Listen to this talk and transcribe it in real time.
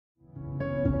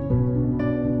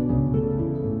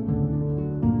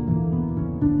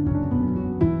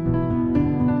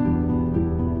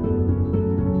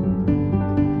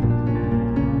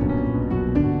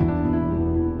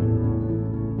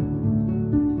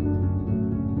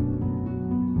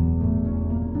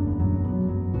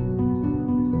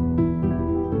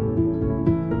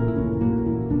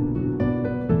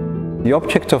The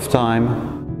object of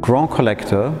time, grand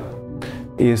collector,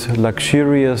 is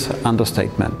luxurious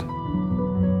understatement.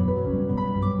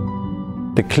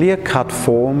 The clear-cut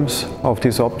forms of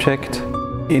this object,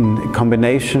 in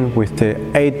combination with the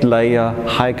 8-layer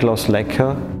high-gloss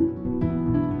lacquer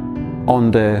on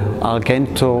the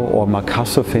argento or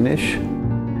marcasso finish,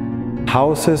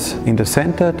 houses in the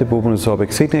center the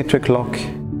buben&zörweg signature clock,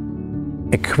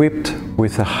 equipped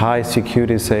with a high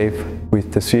security safe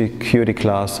with the security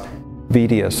class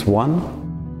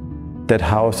VDS1 that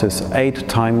houses 8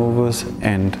 time movers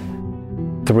and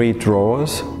 3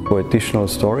 drawers for additional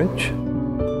storage.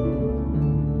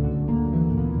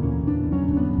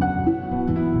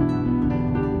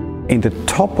 In the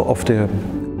top of the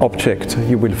object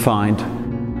you will find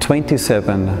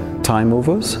 27 time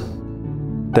movers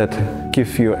that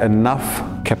give you enough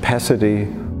capacity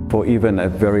for even a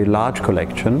very large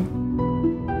collection.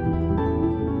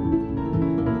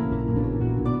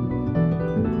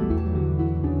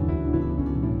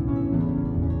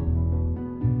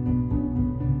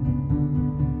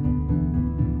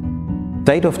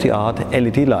 State-of-the-art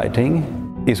LED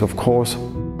lighting is of course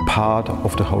part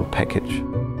of the whole package.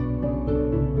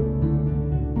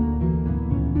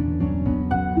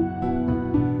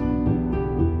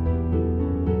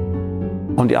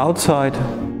 On the outside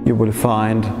you will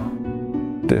find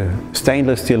the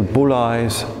stainless steel bull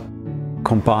eyes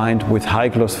combined with high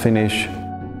gloss finish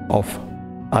of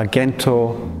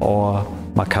argento or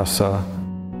marcasso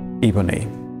ebony.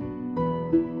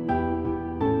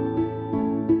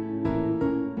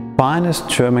 Finest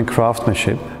German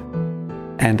craftsmanship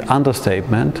and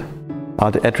understatement are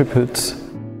the attributes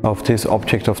of this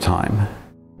object of time,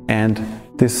 and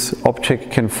this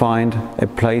object can find a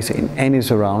place in any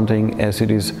surrounding as it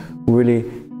is really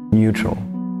neutral.